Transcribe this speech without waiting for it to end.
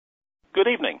Good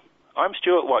evening. I'm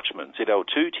Stuart Watchman,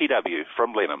 ZL2TW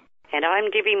from Blenheim. And I'm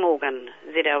Debby Morgan,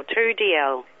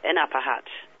 ZL2DL in Upper Hutt.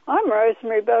 I'm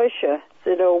Rosemary Boshier,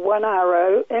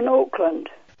 ZL1RO in Auckland.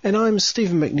 And I'm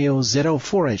Stephen McNeill,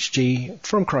 ZL4HG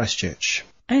from Christchurch.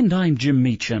 And I'm Jim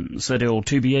Meacham,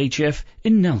 ZL2BHF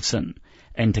in Nelson.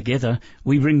 And together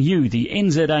we bring you the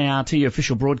NZART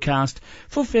official broadcast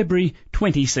for February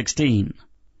 2016.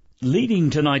 Leading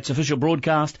tonight's official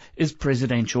broadcast is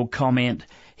presidential comment.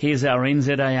 Here's our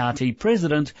NZART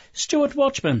President, Stuart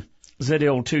Watchman,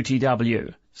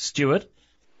 ZL2TW. Stuart?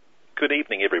 Good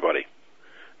evening, everybody.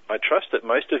 I trust that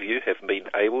most of you have been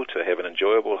able to have an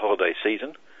enjoyable holiday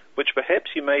season, which perhaps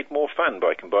you made more fun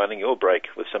by combining your break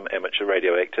with some amateur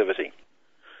radio activity.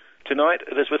 Tonight,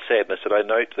 it is with sadness that I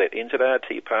note that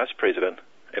NZART past president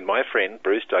and my friend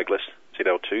Bruce Douglas,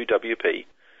 ZL2WP,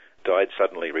 died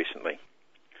suddenly recently.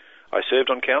 I served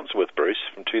on council with Bruce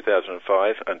from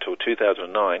 2005 until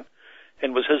 2009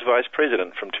 and was his vice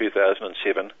president from 2007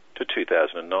 to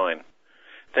 2009.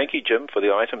 Thank you, Jim, for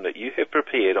the item that you have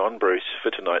prepared on Bruce for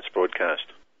tonight's broadcast.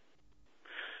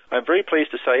 I'm very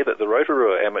pleased to say that the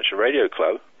Rotorua Amateur Radio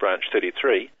Club, Branch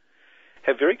 33,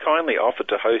 have very kindly offered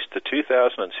to host the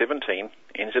 2017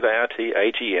 NZART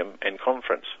AGM and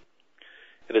conference.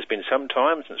 It has been some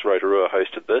time since Rotorua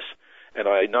hosted this, and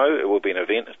I know it will be an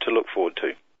event to look forward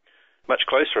to. Much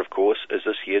closer, of course, is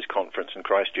this year's conference in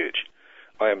Christchurch.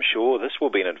 I am sure this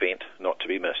will be an event not to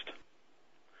be missed.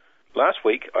 Last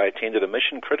week, I attended a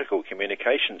Mission Critical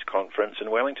Communications conference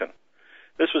in Wellington.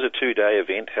 This was a 2-day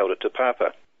event held at Te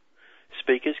Papa.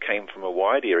 Speakers came from a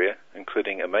wide area,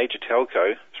 including a major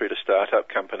telco through to start-up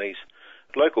companies,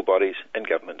 local bodies and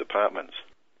government departments.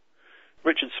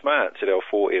 Richard Smart,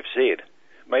 ZL4FZ,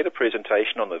 made a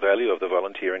presentation on the value of the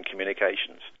volunteer in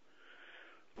communications.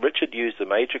 Richard used the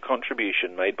major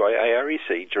contribution made by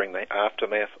AREC during the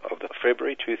aftermath of the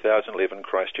February 2011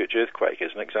 Christchurch earthquake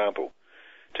as an example,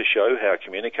 to show how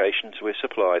communications were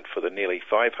supplied for the nearly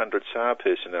 500 SAR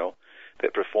personnel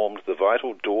that performed the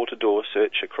vital door-to-door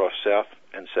search across South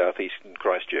and Southeastern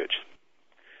Christchurch.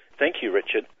 Thank you,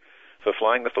 Richard, for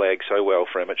flying the flag so well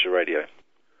for amateur radio.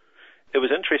 It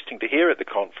was interesting to hear at the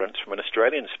conference from an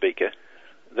Australian speaker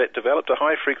that developed a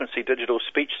high-frequency digital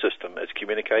speech system as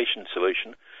communication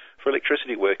solution for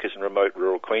electricity workers in remote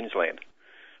rural Queensland.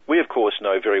 We, of course,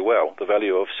 know very well the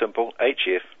value of simple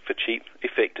HF for cheap,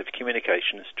 effective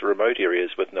communications to remote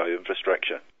areas with no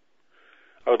infrastructure.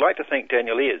 I would like to thank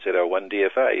Daniel Ayres at our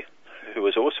 1DFA, who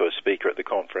was also a speaker at the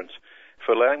conference,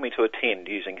 for allowing me to attend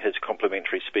using his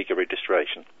complimentary speaker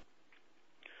registration.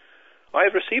 I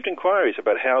have received inquiries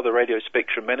about how the Radio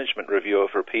Spectrum Management Review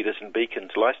of repeaters and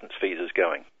beacons licence fees is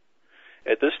going.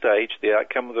 At this stage, the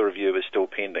outcome of the review is still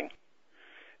pending.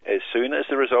 As soon as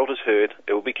the result is heard,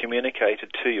 it will be communicated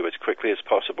to you as quickly as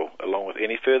possible, along with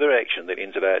any further action that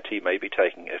NZART may be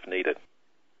taking if needed.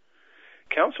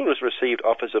 Council has received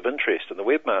offers of interest in the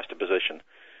webmaster position.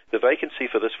 The vacancy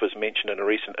for this was mentioned in a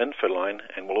recent info line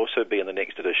and will also be in the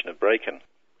next edition of Break-In.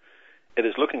 It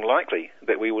is looking likely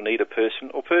that we will need a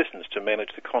person or persons to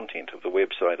manage the content of the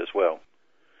website as well.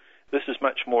 This is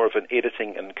much more of an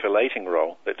editing and collating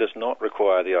role that does not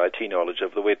require the IT knowledge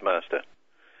of the webmaster.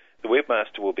 The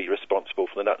webmaster will be responsible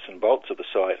for the nuts and bolts of the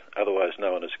site, otherwise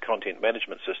known as a content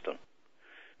management system.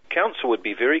 Council would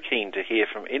be very keen to hear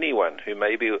from anyone who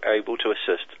may be able to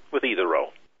assist with either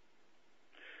role.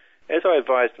 As I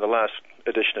advised in the last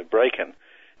edition of Break-In,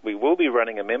 we will be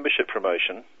running a membership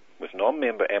promotion with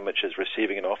non-member amateurs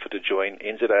receiving an offer to join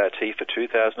NZART for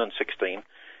 2016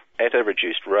 at a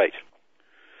reduced rate.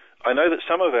 I know that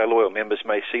some of our loyal members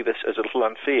may see this as a little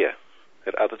unfair,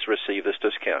 that others receive this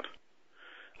discount.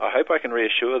 I hope I can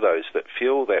reassure those that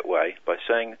feel that way by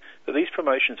saying that these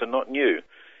promotions are not new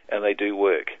and they do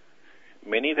work.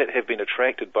 Many that have been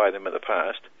attracted by them in the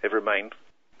past have remained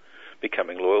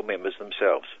becoming loyal members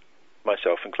themselves,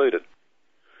 myself included.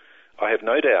 I have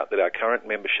no doubt that our current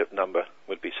membership number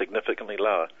would be significantly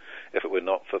lower if it were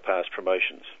not for past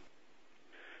promotions.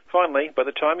 Finally, by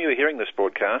the time you are hearing this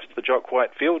broadcast, the Jock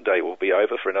White Field Day will be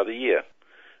over for another year.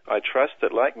 I trust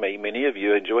that, like me, many of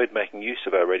you enjoyed making use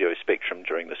of our radio spectrum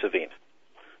during this event.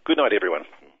 Good night, everyone.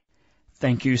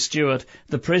 Thank you, Stuart.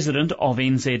 The President of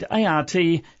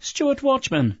NZART, Stuart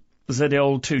Watchman,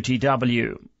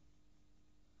 ZL2TW.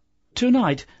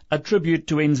 Tonight, a tribute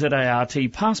to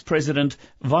NZART past President,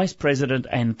 Vice President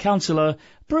and Councillor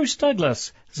Bruce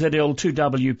Douglas,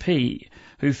 ZL2WP,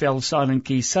 who fell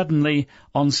silently suddenly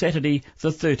on Saturday the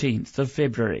 13th of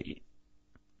February.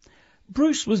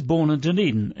 Bruce was born in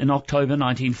Dunedin in October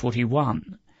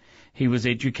 1941. He was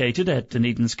educated at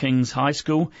Dunedin's King's High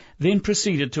School, then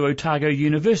proceeded to Otago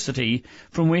University,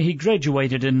 from where he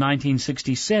graduated in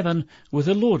 1967 with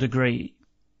a law degree.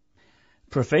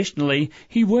 Professionally,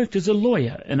 he worked as a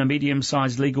lawyer in a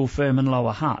medium-sized legal firm in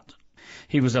Lower Hutt.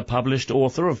 He was a published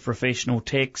author of professional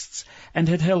texts and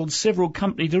had held several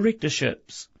company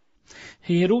directorships.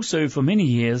 He had also, for many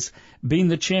years, been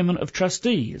the chairman of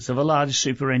trustees of a large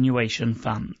superannuation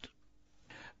fund.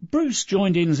 Bruce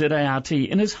joined NZART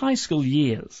in his high school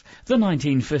years, the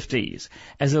 1950s,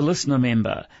 as a listener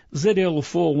member,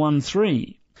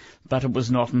 ZL413. But it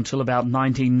was not until about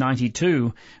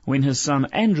 1992, when his son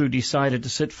Andrew decided to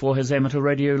sit for his amateur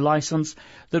radio licence,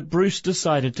 that Bruce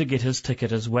decided to get his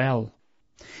ticket as well.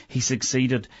 He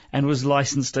succeeded and was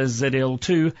licensed as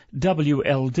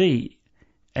ZL2WLD,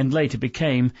 and later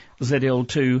became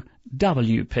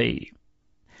ZL2WP.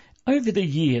 Over the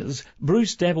years,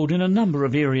 Bruce dabbled in a number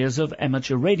of areas of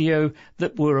amateur radio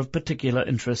that were of particular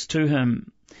interest to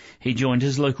him. He joined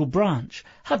his local branch,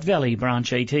 Hutt Valley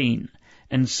Branch 18,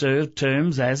 and served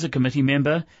terms as a committee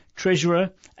member,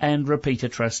 treasurer and repeater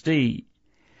trustee.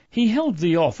 He held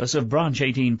the office of Branch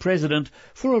 18 President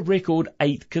for a record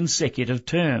 8 consecutive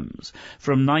terms,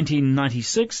 from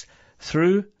 1996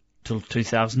 through till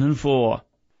 2004.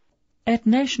 At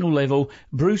national level,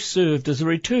 Bruce served as a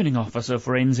returning officer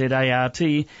for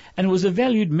NZART and was a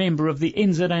valued member of the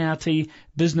NZART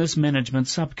Business Management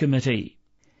Subcommittee.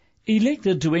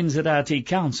 Elected to NZART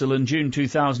Council in June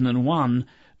 2001,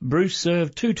 Bruce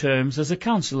served 2 terms as a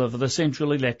councillor for the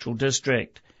Central Electoral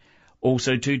District,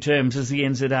 also 2 terms as the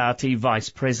NZART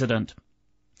Vice President.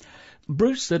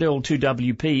 Bruce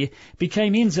ZL2WP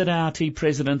became NZART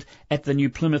President at the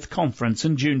New Plymouth Conference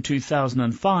in June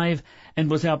 2005 and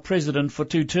was our President for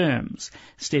 2 terms,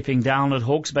 stepping down at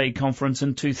Hawke's Bay Conference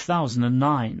in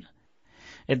 2009.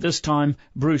 At this time,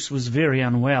 Bruce was very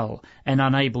unwell and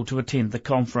unable to attend the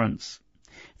conference.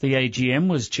 The AGM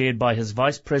was chaired by his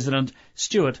Vice President,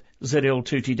 Stuart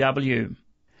ZL2TW.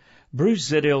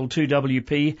 Bruce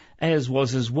ZL2WP, as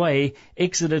was his way,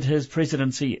 exited his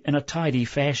presidency in a tidy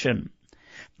fashion.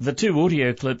 The 2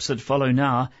 audio clips that follow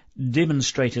now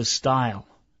demonstrate his style.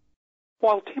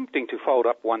 While tempting to fold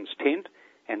up one's tent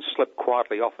and slip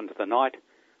quietly off into the night,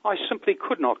 I simply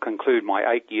could not conclude my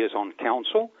 8 years on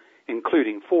council,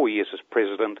 including 4 years as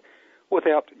president,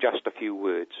 without just a few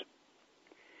words.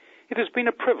 It has been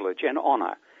a privilege and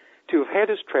honour to have had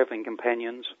as travelling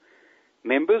companions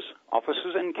members,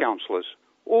 officers and councillors,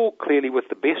 all clearly with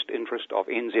the best interest of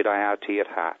NZART at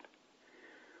heart.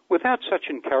 Without such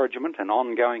encouragement and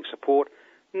ongoing support,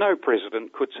 no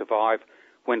president could survive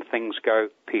when things go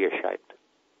pear-shaped.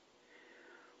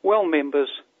 Well, members,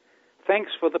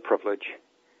 thanks for the privilege,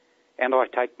 and I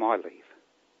take my leave.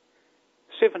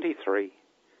 73,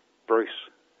 Bruce,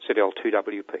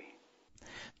 ZL2WP.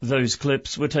 Those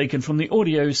clips were taken from the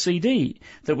audio CD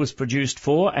that was produced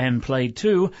for and played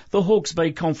to the Hawke's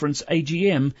Bay Conference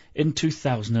AGM in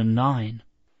 2009.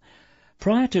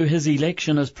 Prior to his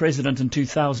election as President in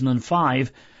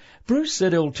 2005, Bruce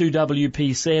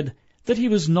ZL2WP said that he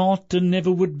was not and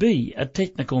never would be a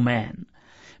technical man,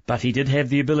 but he did have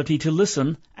the ability to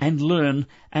listen and learn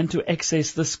and to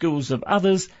access the skills of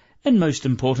others, and most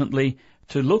importantly,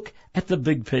 to look at the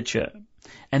big picture,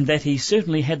 and that he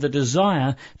certainly had the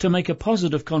desire to make a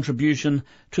positive contribution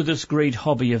to this great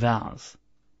hobby of ours.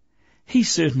 He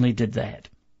certainly did that.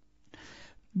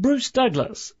 Bruce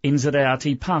Douglas,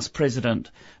 NZART past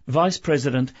President, Vice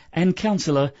President and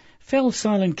Councillor, fell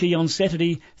silently on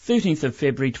Saturday, 13th of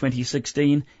February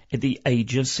 2016, at the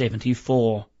age of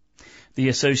 74. The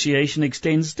association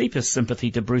extends deepest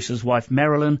sympathy to Bruce's wife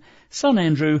Marilyn, son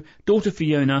Andrew, daughter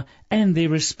Fiona and their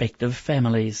respective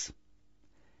families.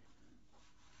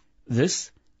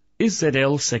 This is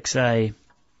ZL6A.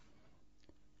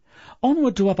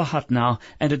 Onward to Upper Hutt now,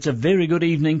 and it's a very good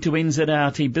evening to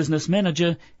NZART Business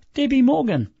Manager, Debby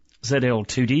Morgan,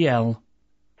 ZL2DL.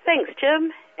 Thanks,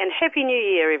 Jim, and Happy New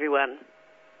Year, everyone.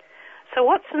 So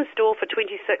what's in store for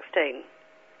 2016?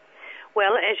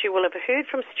 Well, as you will have heard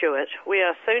from Stuart, we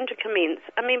are soon to commence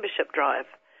a membership drive.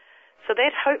 So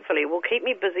that hopefully will keep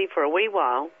me busy for a wee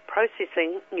while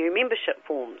processing new membership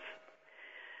forms.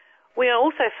 We are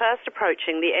also fast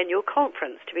approaching the annual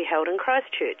conference to be held in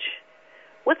Christchurch.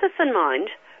 With this in mind,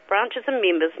 branches and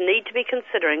members need to be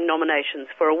considering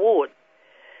nominations for awards.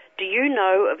 Do you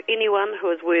know of anyone who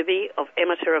is worthy of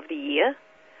Amateur of the Year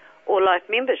or life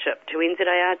membership to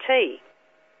NZART?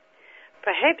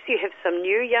 Perhaps you have some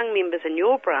new young members in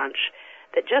your branch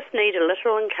that just need a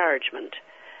little encouragement.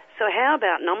 So how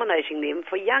about nominating them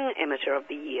for Young Amateur of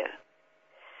the Year?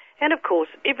 And of course,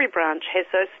 every branch has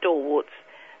those stalwarts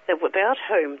that without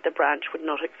whom the branch would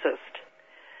not exist.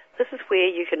 This is where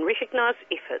you can recognise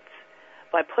efforts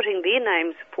by putting their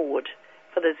names forward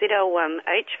for the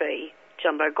ZL1HV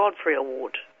Jumbo Godfrey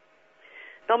Award.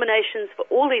 Nominations for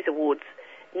all these awards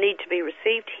need to be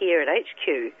received here at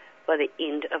HQ by the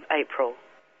end of April.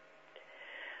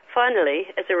 Finally,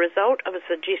 as a result of a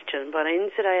suggestion by the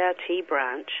NZART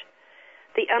branch,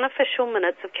 the unofficial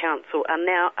minutes of Council are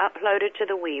now uploaded to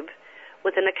the web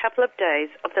within a couple of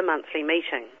days of the monthly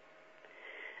meeting.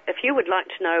 If you would like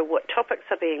to know what topics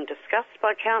are being discussed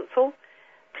by Council,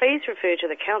 please refer to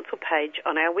the Council page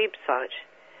on our website.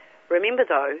 Remember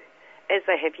though, as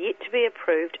they have yet to be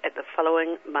approved at the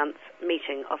following month's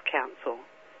meeting of Council.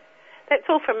 That's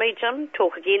all from me, Jim.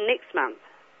 Talk again next month.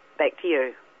 Back to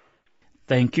you.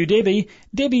 Thank you, Debbie.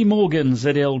 Debbie Morgan,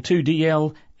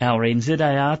 ZL2DL, our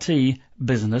NZART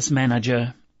Business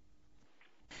Manager.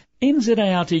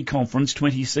 NZART Conference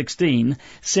 2016,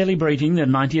 celebrating the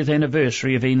 90th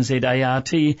anniversary of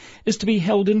NZART, is to be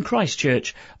held in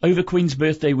Christchurch over Queen's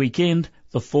Birthday weekend,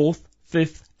 the 4th,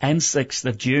 5th and 6th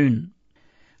of June.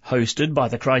 Hosted by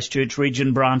the Christchurch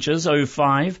Region branches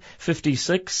 05,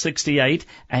 56, 68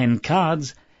 and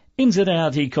Cards,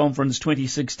 NZART Conference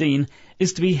 2016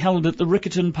 is to be held at the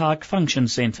Riccarton Park Function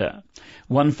Centre,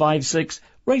 156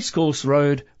 Racecourse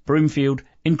Road, Broomfield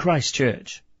in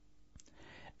Christchurch.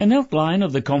 An outline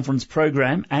of the conference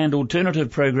program and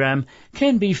alternative program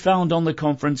can be found on the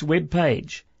conference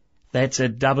webpage. That's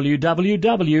at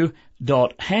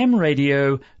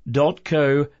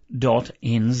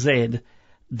www.hamradio.co.nz,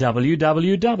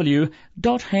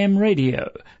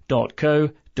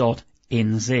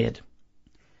 www.hamradio.co.nz.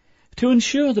 To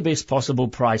ensure the best possible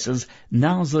prices,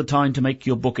 now's the time to make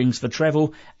your bookings for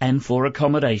travel and for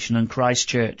accommodation in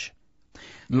Christchurch.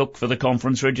 Look for the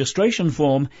conference registration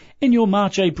form in your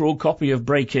March-April copy of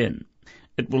Break-In.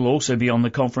 It will also be on the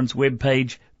conference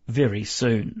webpage very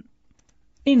soon.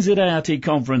 NZART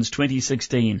Conference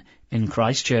 2016 in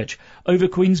Christchurch over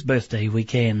Queen's Birthday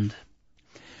weekend.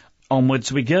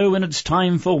 Onwards we go, and it's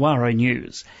time for Waro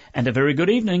News. And a very good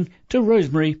evening to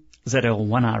Rosemary,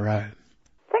 ZL1RO.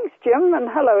 Thanks, Jim, and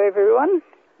hello, everyone.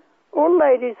 All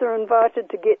ladies are invited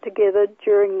to get together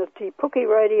during the Te Puke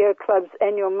Radio Club's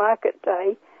annual Market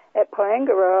Day at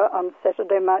Paengaroa on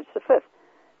Saturday, March the 5th.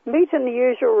 Meet in the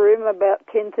usual room about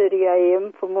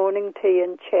 10:30am for morning tea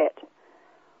and chat.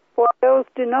 While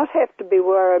do not have to be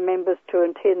Waro members to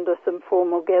attend this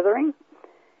informal gathering.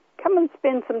 Come and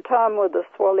spend some time with us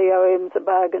while the OMs are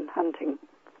bargain hunting.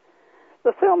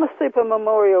 The Thelma Super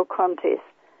Memorial Contest.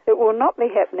 It will not be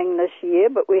happening this year,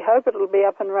 but we hope it will be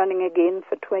up and running again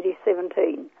for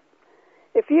 2017.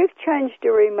 If you've changed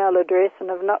your email address and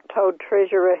have not told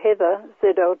Treasurer Heather,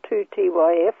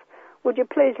 ZL2TYF, would you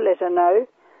please let her know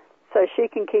so she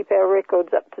can keep our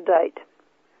records up to date?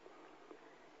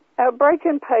 Our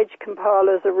break-in page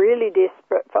compilers are really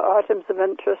desperate for items of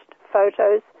interest,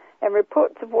 photos and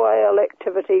reports of YL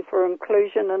activity for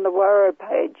inclusion in the Waro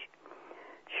page.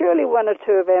 Surely one or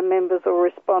two of our members will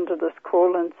respond to this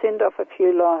call and send off a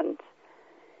few lines.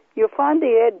 You'll find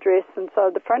the address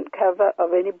inside the front cover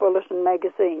of any bulletin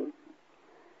magazine.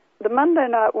 The Monday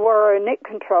night Waro net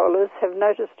controllers have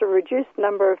noticed a reduced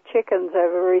number of check-ins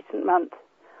over recent months.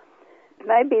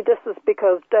 Maybe this is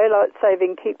because daylight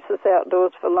saving keeps us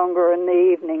outdoors for longer in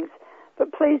the evenings,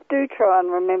 but please do try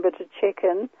and remember to check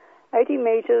in 80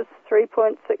 metres,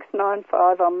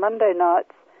 3.695 on Monday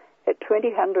nights at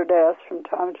 2000 hours from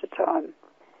time to time.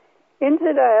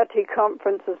 NZART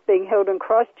conference is being held in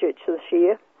Christchurch this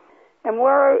year, and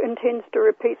Waro intends to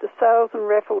repeat the sales and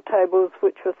raffle tables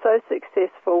which were so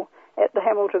successful at the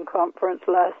Hamilton conference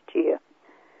last year.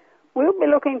 We'll be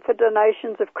looking for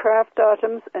donations of craft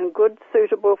items and goods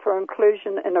suitable for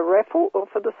inclusion in a raffle or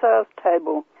for the sales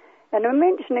table, and we're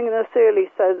mentioning this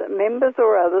early so that members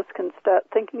or others can start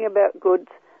thinking about goods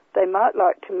they might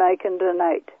like to make and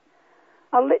donate.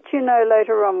 I'll let you know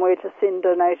later on where to send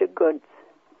donated goods.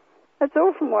 That's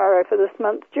all from Waro for this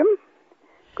month, Jim.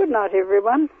 Good night,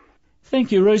 everyone.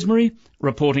 Thank you, Rosemary.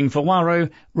 Reporting for Waro,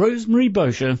 Rosemary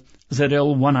Boshier,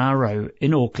 ZL1RO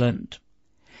in Auckland.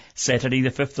 Saturday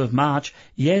the 5th of March,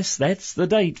 yes, that's the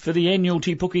date for the annual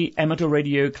Te Puke Amateur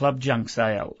Radio Club junk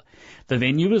sale. The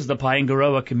venue is the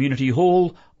Paengaroa Community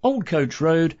Hall, Old Coach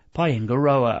Road,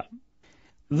 Paengaroa.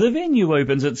 The venue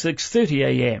opens at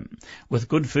 6:30am, with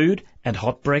good food and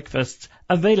hot breakfasts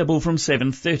available from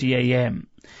 7:30am.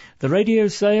 The radio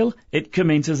sale, it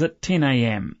commences at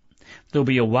 10am. There'll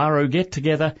be a Waro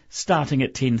get-together starting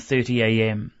at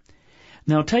 10:30am.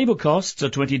 Now, table costs are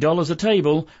 $20 a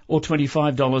table, or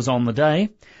 $25 on the day,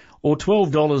 or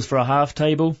 $12 for a half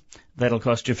table. That'll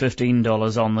cost you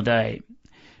 $15 on the day.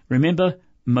 Remember,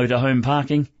 motorhome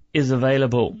parking is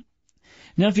available.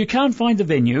 Now, if you can't find the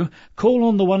venue, call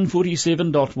on the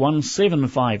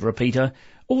 147.175 repeater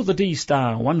or the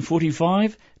D-Star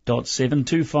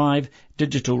 145.725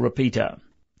 digital repeater.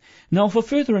 Now, for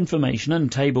further information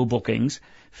and table bookings,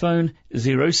 phone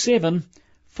 07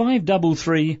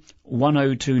 533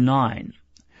 1029.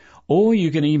 Or you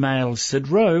can email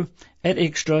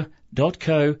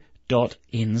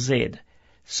sidrow@extra.co.nz.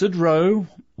 Sidrow,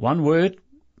 one word,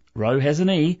 row has an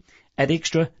E,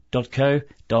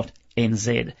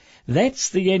 @extra.co.nz. That's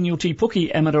the annual Te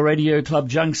Puke Amateur Radio Club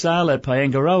junk sale at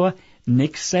Paengaroa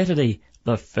next Saturday,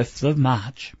 the 5th of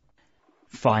March.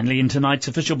 Finally, in tonight's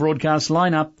official broadcast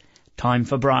lineup, time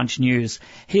for branch news.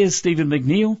 Here's Stephen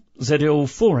McNeill,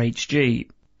 ZL4HG.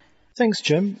 Thanks,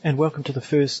 Jim, and welcome to the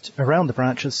first Around the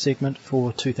Branches segment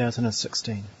for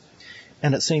 2016.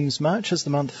 And it seems March is the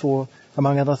month for,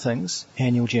 among other things,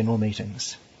 annual general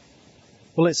meetings.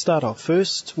 Well, let's start off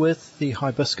first with the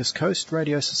Hibiscus Coast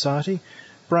Radio Society,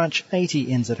 Branch 80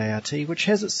 NZART, which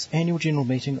has its annual general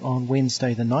meeting on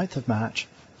Wednesday the 9th of March,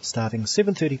 starting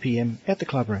 7:30pm at the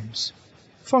club rooms.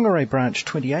 Whangarei Branch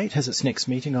 28 has its next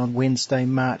meeting on Wednesday,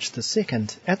 March the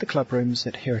 2nd, at the club rooms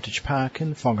at Heritage Park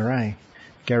in Whangarei.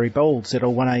 Gary Bold,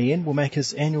 ZL1AN, will make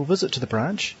his annual visit to the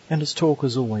branch, and his talk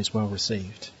is always well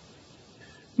received.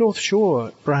 North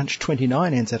Shore Branch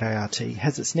 29 NZART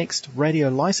has its next radio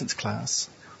licence class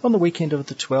on the weekend of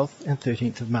the 12th and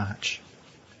 13th of March.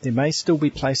 There may still be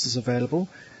places available,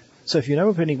 so if you know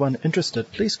of anyone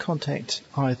interested, please contact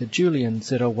either Julian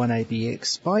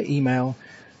ZL1ABX by email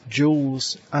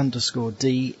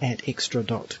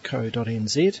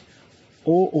jules_d@extra.co.nz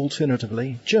or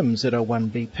alternatively Jim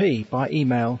ZL1BP by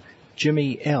email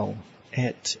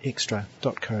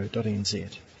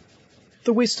jimmyl@extra.co.nz.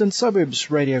 The Western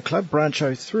Suburbs Radio Club Branch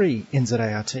 03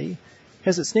 NZART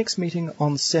has its next meeting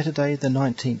on Saturday the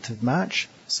 19th of March,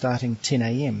 starting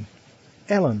 10am.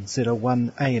 Alan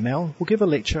ZL1AML will give a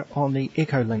lecture on the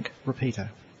Echolink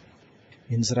repeater.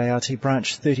 NZART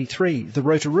Branch 33, the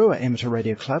Rotorua Amateur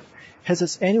Radio Club, has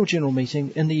its annual general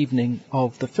meeting in the evening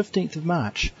of the 15th of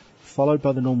March, followed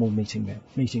by the normal meeting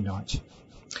night.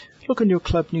 Look in your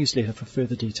club newsletter for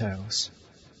further details.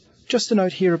 Just a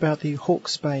note here about the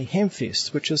Hawke's Bay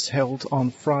Hamfest, which is held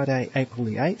on Friday, April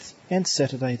the 8th and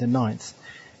Saturday the 9th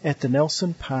at the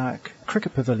Nelson Park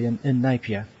Cricket Pavilion in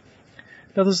Napier.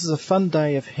 Now, this is a fun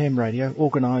day of ham radio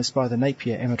organised by the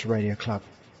Napier Amateur Radio Club.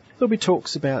 There'll be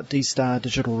talks about D-Star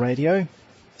Digital Radio,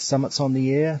 summits on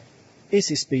the air,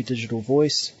 SSB Digital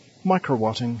Voice,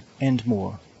 microwatting and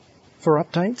more. For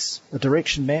updates, a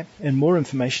direction map and more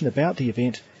information about the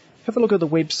event, have a look at the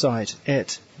website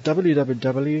at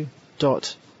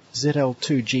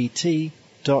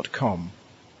www.zl2gt.com.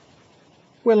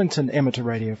 Wellington Amateur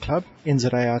Radio Club,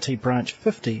 NZART Branch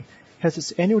 50, has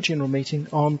its annual general meeting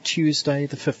on Tuesday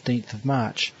the 15th of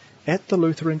March at the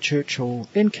Lutheran Church Hall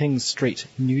in Kings Street,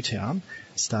 Newtown,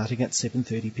 starting at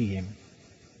 7:30pm.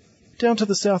 Down to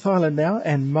the South Island now,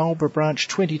 and Marlborough Branch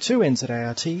 22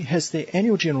 NZART has their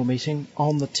annual general meeting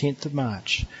on the 10th of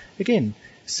March. Again,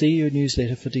 see your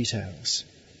newsletter for details.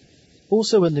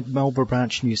 Also in the Marlborough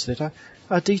Branch newsletter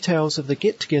are details of the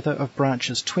get-together of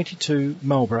branches 22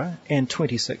 Marlborough and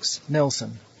 26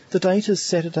 Nelson. The date is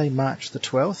Saturday, March the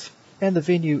 12th, and the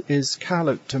venue is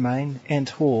Carluke Domain and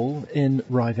Hall in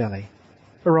Rye Valley.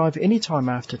 Arrive any time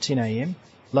after 10am.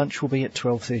 Lunch will be at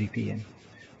 12:30pm.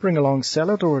 Bring along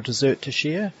salad or a dessert to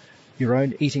share, your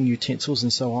own eating utensils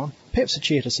and so on, perhaps a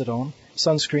chair to sit on,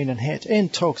 sunscreen and hat,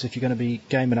 and togs if you're going to be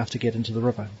game enough to get into the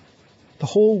river. The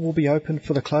hall will be open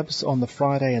for the clubs on the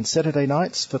Friday and Saturday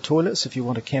nights for toilets if you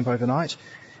want to camp overnight.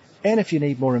 And if you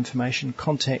need more information,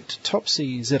 contact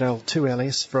Topsy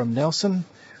ZL2LS from Nelson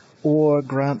or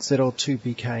Grant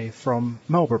ZL2BK from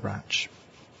Marlborough Branch.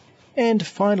 And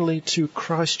finally to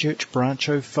Christchurch Branch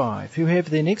 05, who have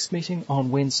their next meeting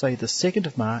on Wednesday the 2nd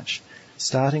of March,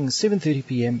 starting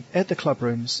 7:30pm at the club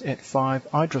rooms at 5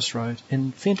 Idris Road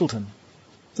in Fendleton.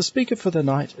 The speaker for the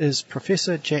night is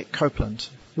Professor Jack Copeland,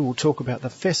 who will talk about the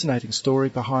fascinating story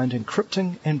behind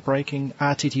encrypting and breaking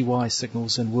RTTY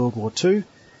signals in World War II,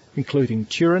 including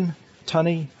Turin,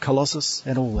 Tunny, Colossus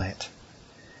and all that.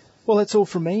 Well, that's all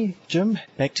from me. Jim,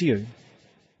 back to you.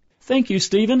 Thank you,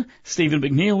 Stephen. Stephen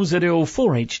McNeill,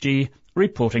 ZL4HG,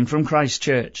 reporting from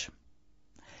Christchurch.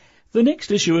 The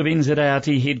next issue of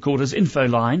NZART Headquarters Info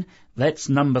Line, that's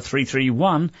number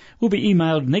 331, will be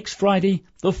emailed next Friday,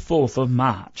 the 4th of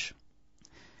March.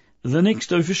 The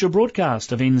next official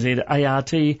broadcast of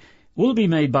NZART will be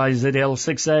made by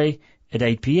ZL6A at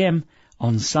 8pm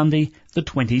on Sunday, the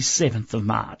 27th of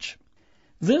March.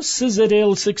 This is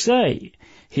ZL6A,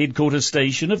 headquarters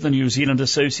station of the New Zealand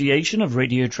Association of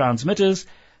Radio Transmitters,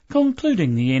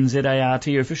 concluding the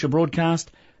NZART official broadcast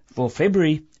for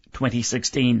February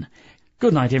 2016.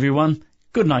 Good night, everyone.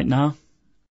 Good night now.